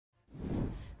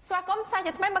ស្វាគមន៍សា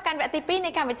ជាថ្មីមកកាន់វគ្គទី2នៃ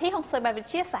កម្មវិធីហុងស៊ុយបែបវិ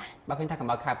ទ្យាសាស្ត្របើឃើញថាកំ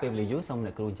បោរខាពេលវេលាយូរសូមអ្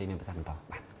នកគ្រូអញ្ជើញមានប្រសាសន៍បន្ត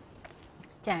បាទ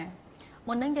ចា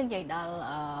មុននឹងយើងនិយាយដល់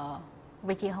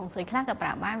វិទ្យាហុងស៊ុយខ្លះក៏ប្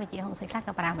រើបានវិទ្យាហុងស៊ុយខ្លះ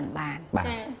ក៏ប្រើមិនបាន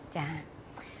ចា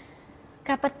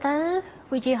ការពិតទៅ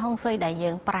វិទ្យាហុងស៊ុយដែលយើ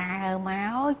ងប្រើម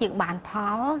កយើងបានផ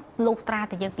លលុះត្រា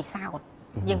តែយើងពិសោធ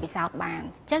ន៍បាន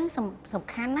អញ្ចឹងសំ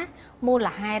ខាន់ណាមូល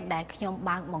ហេតុដែលខ្ញុំ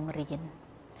បើកបង្រៀន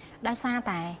ដោយសារ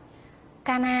តែ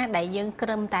កាលណាដែលយើងក្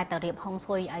រឹមតែទៅរៀបហុង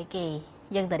ស៊ុយឲ្យគេ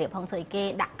យើងទៅរៀបហុងស៊ុយគេ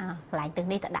ដាក់កន្លែងទឹក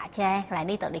នេះទៅដាក់ចែកន្លែង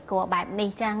នេះទៅដេក័របែបនេះ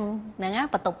ចឹងហ្នឹងណា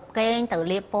បន្ទប់គេងទៅ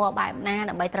លាបពណ៌បែបណា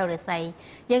ដើម្បីត្រូវរស័យ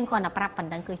យើងគ្រាន់តែប្រាប់ប៉ុ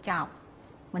ណ្្នឹងគឺចប់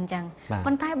មិនចឹង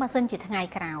ប៉ុន្តែបើសិនជាថ្ងៃ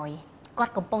ក្រោយគា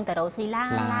ត់កំពុងតែរកស៊ីឡើង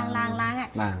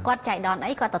គាត់ចៃដន្យ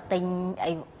អីគាត់ទៅទិញ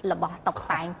អីរបស់តុប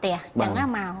តែងផ្ទះចឹងណា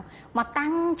មកតាំ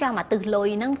ងចាំមកទឹះលុយ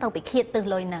ហ្នឹងទៅពិឃាតទឹះ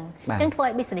លុយហ្នឹងចឹងធ្វើ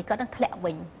ឲ្យ business គាត់នឹងធ្លាក់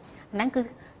វិញហ្នឹង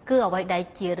គឺអ្វីដែល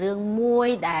ជារឿងមួយ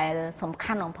ដែលសំ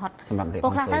ខាន់បំផុតពួ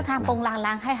កខ្លះទៅថាពងឡើ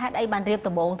ងហើយហេតុអីបានរៀប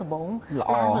ដំបងល្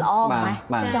អ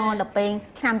ម៉េចចង់ដល់ពេល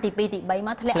ឆ្នាំទី2ទី3ម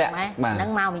កធ្លាក់ម៉េចហ្នឹង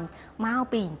មក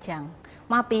ពីអញ្ចឹង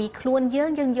មកពីខ្លួនយើ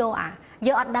ងយក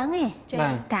យើងអត់ដឹងទេ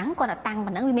តាំងគាត់តែតាំង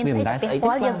ប៉ុណ្ណឹងវាមានស្អីទៅពាក់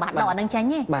ព័ន្ធយើងបាត់ដកអានឹងចាញ់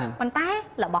ទេប៉ុន្តែ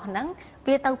របស់ហ្នឹង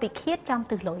វាទៅពីឃាតចំ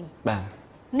ទឹះលុយ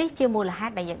នេះជាមូលហេ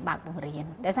តុដែលយើងបើកបង្រៀន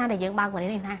ដោយសារតែយើងបើកបង្រៀ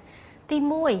ននេះថាទី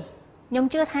1ខ្ញុំ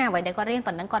ជឿថាអ្វីដែលគាត់រៀន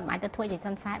ប៉ុណ្ណឹងគាត់មិនអាចទៅធ្វើជា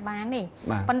ចិនខ្សែបានទេ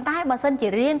ប៉ុន្តែបើសិនជា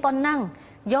រៀនប៉ុណ្ណឹង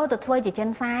យកទៅធ្វើជាចិន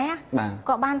ខ្សែ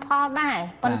ក៏បានផលដែរ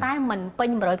ប៉ុន្តែមិនពេញ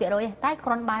 100% ទេតែគ្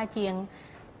រាន់បើជាង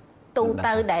ទូ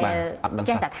ទៅដែល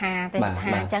ចេះតែថា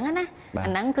អញ្ចឹងណាអា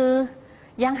ហ្នឹងគឺ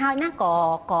យ៉ាងហោចណាស់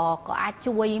ក៏អាច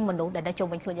ជួយមនុស្សដែលជុំ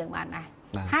វិញខ្លួនយើងបានដែរ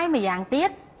ហើយម្យ៉ាងទៀត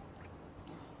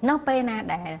នៅពេលណា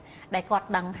ដែលគាត់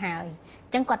ដឹងហើយអ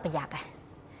ញ្ចឹងគាត់ប្រយ័ត្នដែរ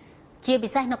ជាពិ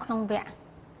សេសនៅក្នុងវគ្គ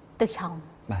ទឹកឆុង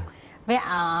វគ្គ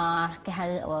គេហៅ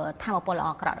ធម៌ពលល្អ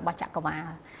អាក្រក់របស់ចក្រវាល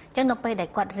អញ្ចឹងនៅពេលដែល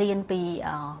គាត់រៀនពី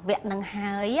វគ្គនឹង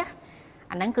ហើយ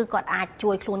អាហ្នឹងគឺគាត់អាច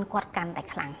ជួយខ្លួនគាត់កាន់តែ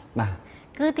ខ្លាំង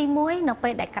គឺទី1នៅពេ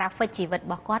លដែល graphic ជីវិតរ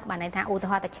បស់គាត់បានន័យថាឧទា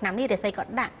ហរណ៍តែឆ្នាំនេះរាសីគា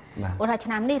ត់ដាក់ឧទាហរណ៍ឆ្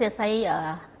នាំនេះរាសី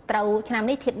ត្រូវឆ្នាំ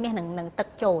នេះធាតុមាសនឹងទឹក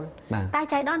ចូលតែ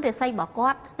ចៃដន្យរាសីរបស់គា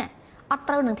ត់អត់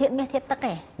ត្រូវនឹងធាតុមាសធាតុទឹក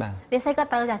ទេរាសីគាត់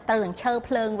ត្រូវនឹងឈើ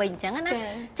ភ្លើងវិញអញ្ចឹងណា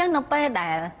អញ្ចឹងនៅពេលដែ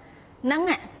លហ្នឹង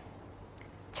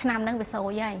ឆ្នាំហ្នឹងវាសូរ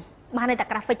ហើយបានតែ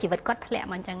graphic ជីវិតគាត់ធ្លាក់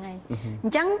មកអញ្ចឹងហើយអ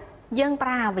ញ្ចឹងយើងប្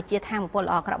រើវិជាធម៌ពល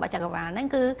ល្អអាក្រក់របស់ចក្រវាលហ្នឹង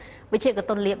គឺវិជាក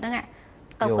តុនលៀបហ្នឹង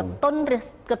ទៅក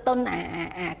តុន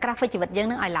អា graphic ជីវិតយើង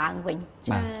ហ្នឹងឲ្យឡើងវិញ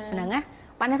ហ្នឹងណា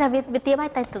បានន័យថាវាទៀបហើ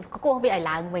យតែគោះវាឲ្យ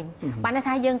ឡើងវិញបានន័យ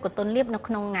ថាយើងកតុនលៀបនៅ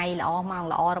ក្នុងថ្ងៃល្អម៉ោង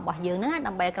ល្អរបស់យើងហ្នឹង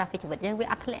ដើម្បី graphic ជីវិតយើងវា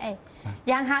អត់ធ្លាក់ទេ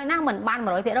យ៉ាងហើយណាមិនបាន 100%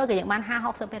 ក៏យើងបាន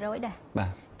 50-60% ដែរបាទ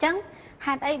អញ្ចឹង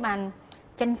ហេតុអីបាន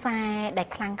ចិនខ្សែដែល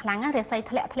ខ្លាំងរាសី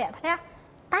ធ្លាក់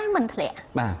តែមិនធ្លាក់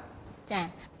បាទចាអ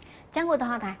ញ្ចឹងឧទា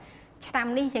ហរណ៍ថាឆ្នាំ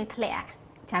នេះយើងធ្លាក់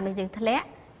តែ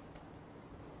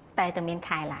មាន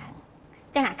ខែឡើង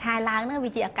អញ្ចឹងអាខែឡើងនោះ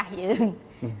វាជាឱកាសយើង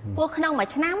ព្រោះក្នុងមួយ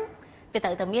ឆ្នាំវាត្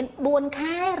រូវតែមាន4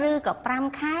ខែឬក៏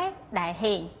5ខែដែល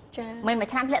ហេងចាមិនមួយ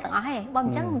ឆ្នាំធ្លាក់ទាំងអស់ទេបើមិន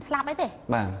អញ្ចឹងមិនស្លាប់អីទេ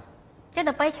បាទអញ្ចឹងដ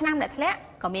ល់ពេលឆ្នាំដែលធ្លាក់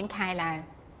ក៏មានខែឡើង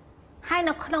ហើយ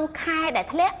នៅក្នុងខែដែល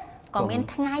ធ្លាក់ក៏មាន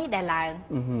ថ្ងៃដែលឡើង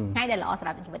ថ្ងៃដែលល្អសម្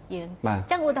រាប់ជីវិតយើងអ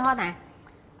ញ្ចឹងឧទាហរណ៍ថា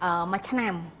មួយឆ្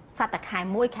នាំសត្វតែខែ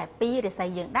1ខែ2រាសី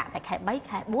យើងដាក់តែខែ3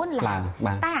ខែ4ឡើង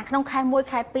តែអាក្នុងខែ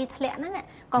1ខែ2ធ្លាក់ហ្នឹង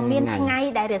ក៏មានថ្ងៃ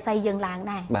ដែលរាសីយើងឡើង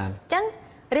ដែរអញ្ចឹង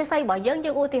រាសីរបស់យើង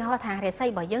ឧទាហរណ៍ថារាសីរ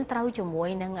បស់យើងត្រូវជាមួយ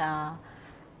នឹង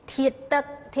ធាតុទឹក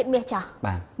ធាតុមាសចាស់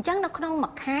អញ្ចឹងនៅក្នុងមួ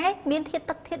យខែមានធាតុ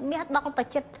ទឹកធាតុមាសដល់ទៅ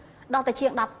ជា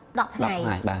ង10ថ្ងៃ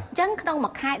អញ្ចឹងក្នុងមួ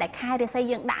យខែដែលខែរាសី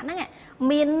យើងដាក់ហ្នឹង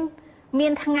មា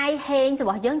នថ្ងៃហេងរ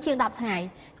បស់យើងជាង10ថ្ងៃអ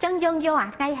ញ្ចឹងយើងយកអា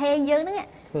ថ្ងៃហេងយើងហ្នឹង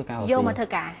យកមកធ្វើ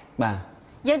ការបាទ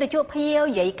យើងទៅជួបភាវ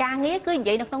និយាយការងារគឺនិ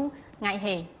យាយនៅក្នុងថ្ងៃ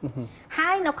ហេងហើ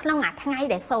យនៅក្នុងអាថ្ងៃ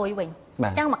ដែលសោយវិញអ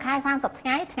ញ្ចឹងមួយខែ30ថ្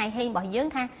ងៃហេងរបស់យើង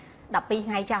ថា12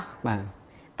ថ្ងៃចោះបាទ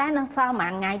តែនៅសល់ប្រហែ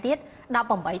លថ្ងៃទៀត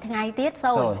18ថ្ងៃទៀត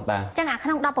សោយអញ្ចឹងអាក្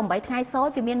នុង18ថ្ងៃសោយ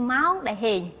វាមានម៉ោងដែល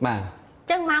ហេងបាទអញ្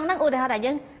ចឹងម៉ោងហ្នឹងឧទាហរណ៍ថា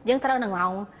យើងត្រូវនឹងម៉ោ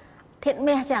ងធាតុ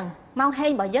មាសអញ្ចឹងម៉ោងហេ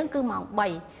ងរបស់យើងគឺម៉ោង3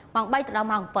ទៅដល់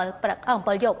ម៉ោង7ព្រឹក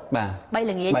7យប់បាទ3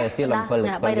ល្ងាច3រសៀល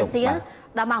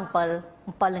ដល់ម៉ោង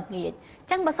7ល្ងាចអញ្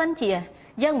ចឹងបើសិនជា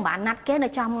យើងមិនបានណាត់គេនៅ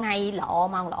ចំថ្ងៃល្អ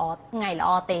ម៉ោងល្អថ្ងៃល្អ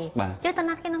ទេយើងទៅ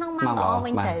ណាត់គេនៅក្នុងម៉ោងល្អ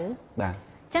វិញទៅបាទ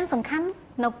អញ្ចឹងសំខាន់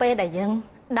នៅពេលដែលយើង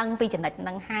ដឹងពីចំណុចហ្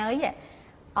នឹងហើយ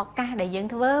ឱកាសដែលយើង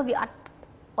ធ្វើវាអត់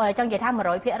ចង់និយាយថា 100%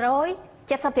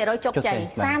 70% ជោគជ័យ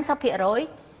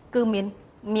 30% គឺ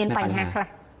មានបញ្ហាខ្លះ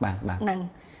បាទហ្នឹង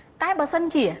តែបើសិន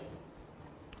ជា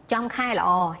ចំខែល្អ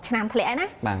ឆ្នាំធ្លាក់ណា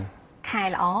បាទខែ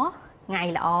ល្អថ្ងៃ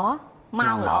ល្អ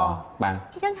ម៉ោងល្អបាទ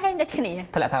អញ្ចឹងហេងដូចគ្នា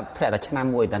ធ្លាក់តែឆ្នាំ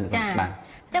មួយតែបាទ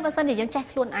ចឹងបើសិនជាយើងចេះ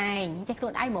ខ្លួន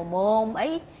ឯងមុំអី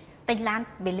ទិញឡាន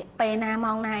ពេលណា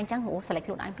ម៉ោងណាអញ្ចឹងស្រេច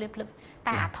ខ្លួនឯងភ្លាម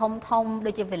តាធំធំ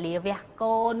ដូចជាវេលាវះ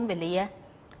កូនវេលា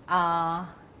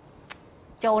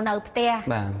ចូលនៅផ្ទះ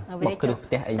បាទបុកគ្រឹះផ្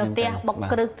ទះអីហ្នឹងទៅ បុក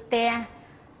គ្រឹះផ្ទះ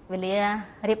វេលា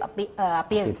រៀបអាពាហ៍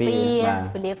ពិពាហ៍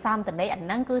វេលាផ្សំតនេអាហ្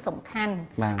នឹងគឺសំខាន់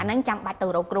អាហ្នឹងចាំបាច់ទៅ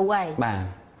រកគ្រូហើយបាទ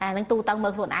អាហ្នឹងទូទៅមើ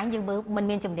លខ្លួនឯងយើងមើលមិន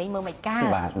មានជំនាញមើលមិនកើត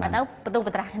អាទៅបន្ទុកប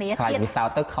ត្រាស់គ្នាទៀតខ្លាចវិសោ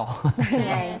ទៅខុស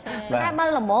តែបើ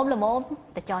ល្មម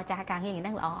ទៅចរចាការងារហ្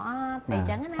នឹងល្អអត់តែអញ្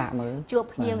ចឹងណាជួប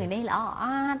ភ្ញៀវថ្ងៃនេះល្អអ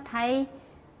ត់ហើយ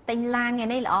ទិញឡានថ្ងៃ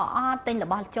នេះល្អអត់ទិញរ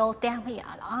បស់ចូលផ្ទះមិនល្អ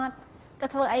អត់ទៅ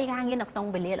ធ្វើអីការងារនៅក្នុង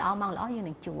វេលាល្អម៉ោងល្អយើង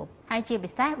នឹងជួបហើយជាពិ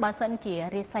សេសបើសិនជា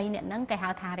រាសីអ្នកហ្នឹងគេហៅ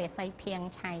ថារាសីភៀង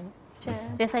ឆៃចា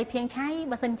រាសីភៀងឆៃ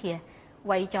បើសិនជា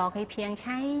វ័យចរគេភៀង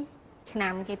ឆៃឆ្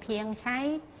នាំគេភៀងឆៃ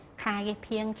ខែគេ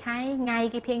ភៀងឆៃថ្ងៃ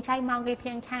គេភៀងឆៃម៉ោងគេ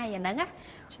ភៀងឆៃអាហ្នឹងណា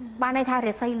បានន័យថា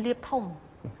រាសីលៀបធំ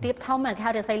គេហៅ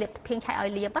រាសីលៀបភៀងឆៃឲ្យ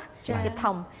លៀបលៀប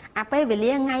ធំអាពេលវេ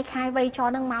លាថ្ងៃខែវ័យចរ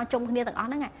ហ្នឹងមកជុំគ្នាទាំងអស់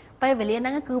ហ្នឹងពេលវេលាហ្នឹ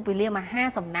ងគឺវេលាមហា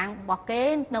សំណាងរបស់គេ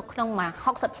នៅក្នុងមក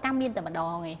60ឆ្នាំមានតែម្ដង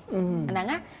ឯងអាហ្នឹង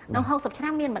ណាក្នុង60ឆ្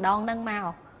នាំមានម្ដងហ្នឹងមក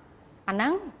អាហ្នឹ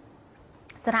ង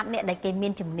សម្រាប់អ្នកដែលគេមា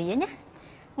នជំនាញណា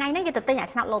ថ្ងៃហ្នឹងគេទៅទិញអា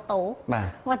ឆ្នោតឡូតូ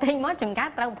មកទិញមកចង្កា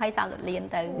ត្រូវ20-30លាន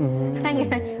ទៅហ្នឹង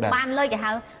បានលុយគេ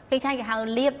ហៅគេឆៃគេហៅ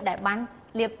លៀបដែលបាន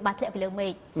លៀបបាត់ធ្លាក់ពីលើមេ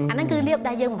ឃអាហ្នឹងគឺលៀប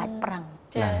ដែលយើងមិនបាច់ប្រឹង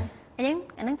ចាអញ្ចឹង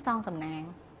អាហ្នឹងផ្សងសំណាង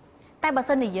តែបើ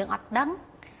សិនជាយើងអត់ដឹង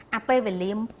អាពេលវេលា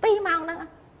2ម៉ោងហ្នឹង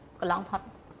កន្លងផុត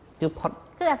គឺផុត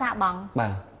គឺអាសាបងបា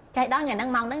ទចៃដល់ថ្ងៃហ្នឹង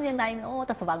ម៉ោងហ្នឹងយើងដៃអូ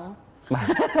ទៅស្វឹងបាទ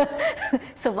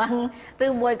ស្វឹងឬ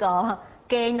មួយក៏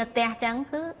គេងនៅផ្ទះអញ្ចឹង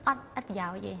គឺអត់ប្រយោ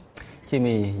ជន៍ទេជី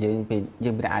មីយើ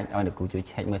ងអាចឲ្យអ្នកគ្រូជួយ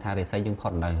ឆែកមើលថារាសីយើងផុ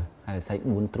តនៅហើយរាសី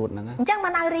4ត្រួតហ្នឹងអញ្ចឹងម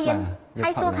កនៅរៀនហើ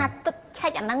យសួរថាទឹកឆែ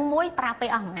កអាហ្នឹងមួយប្រើពេល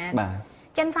អស់ប៉ុន្មានបាទ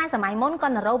ចិនខ្សែសម័យមុនគា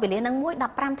ត់នៅរោវេលាហ្នឹងមួយ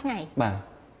15ថ្ងៃបាទ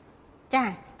ចាអ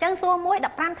ញ្ចឹងសួរមួយ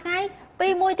15ថ្ងៃពី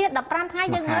រមួយទៀត15ថ្ងៃ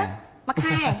យើងមើលមួយ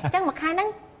ខែអញ្ចឹងមួយខែហ្នឹង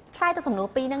ឆ្លើយទៅសំណួរ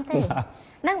ពីរហ្នឹងទេ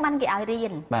ហ្នឹងបានគេឲ្យរៀ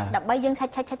នដើម្បីយើងឆែក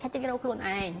រកខ្លួន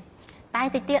ឯងតែ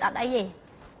តិចទៀតអត់អីទេ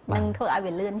នឹងធ្វើឲ្យ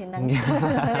វាលឿនជាងហ្នឹង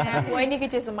ពួកឯងនេះគឺ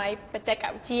ជាសម័យបច្ចេក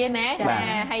វិទ្យាណា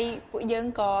ហើយពួកយើង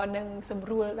ក៏នឹងសម្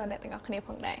រួលដល់អ្នកទាំងអស់គ្នាផ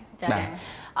ងដែរចា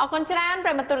អរគុណច្រើនប្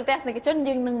រិយមិត្តទូរទស្សនិកជន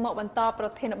យើងនឹងមកបន្តប្រ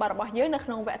ធានបទរបស់យើងនៅក្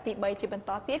នុងវគ្គទី3ជាបន្ត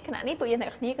ទៀតខណៈនេះពួកយើងអ្ន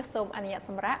កគ្នាក៏សូមអនុញ្ញាត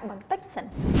សម្រាប់បន្តិចសិន